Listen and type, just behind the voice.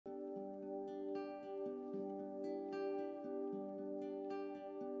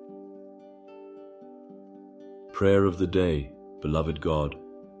Prayer of the day. Beloved God,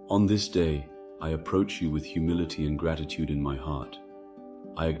 on this day, I approach you with humility and gratitude in my heart.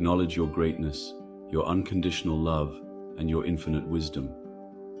 I acknowledge your greatness, your unconditional love, and your infinite wisdom.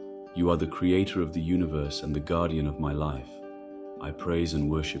 You are the creator of the universe and the guardian of my life. I praise and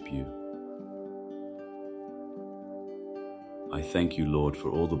worship you. I thank you, Lord, for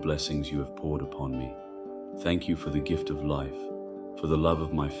all the blessings you have poured upon me. Thank you for the gift of life, for the love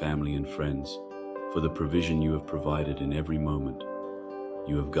of my family and friends, for the provision you have provided in every moment.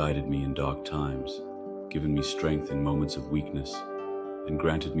 You have guided me in dark times, given me strength in moments of weakness, and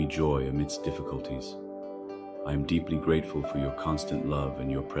granted me joy amidst difficulties. I am deeply grateful for your constant love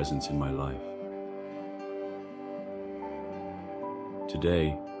and your presence in my life.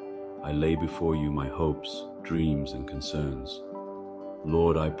 Today, I lay before you my hopes, dreams, and concerns.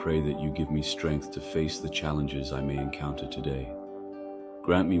 Lord, I pray that you give me strength to face the challenges I may encounter today.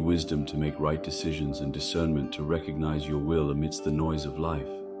 Grant me wisdom to make right decisions and discernment to recognize your will amidst the noise of life.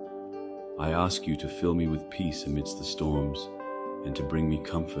 I ask you to fill me with peace amidst the storms and to bring me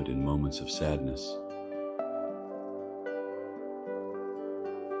comfort in moments of sadness.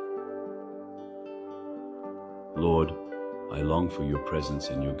 Lord, I long for your presence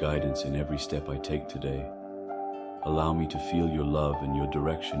and your guidance in every step I take today. Allow me to feel your love and your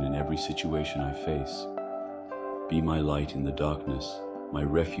direction in every situation I face. Be my light in the darkness, my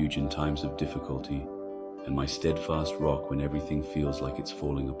refuge in times of difficulty, and my steadfast rock when everything feels like it's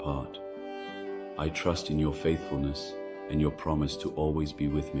falling apart. I trust in your faithfulness and your promise to always be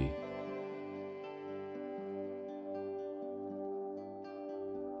with me.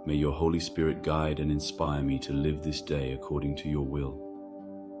 May your Holy Spirit guide and inspire me to live this day according to your will.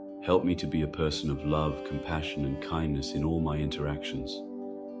 Help me to be a person of love, compassion, and kindness in all my interactions.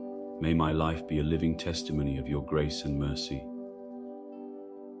 May my life be a living testimony of your grace and mercy.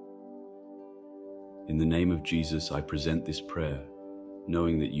 In the name of Jesus, I present this prayer,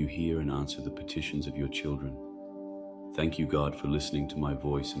 knowing that you hear and answer the petitions of your children. Thank you, God, for listening to my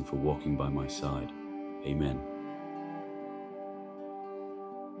voice and for walking by my side. Amen.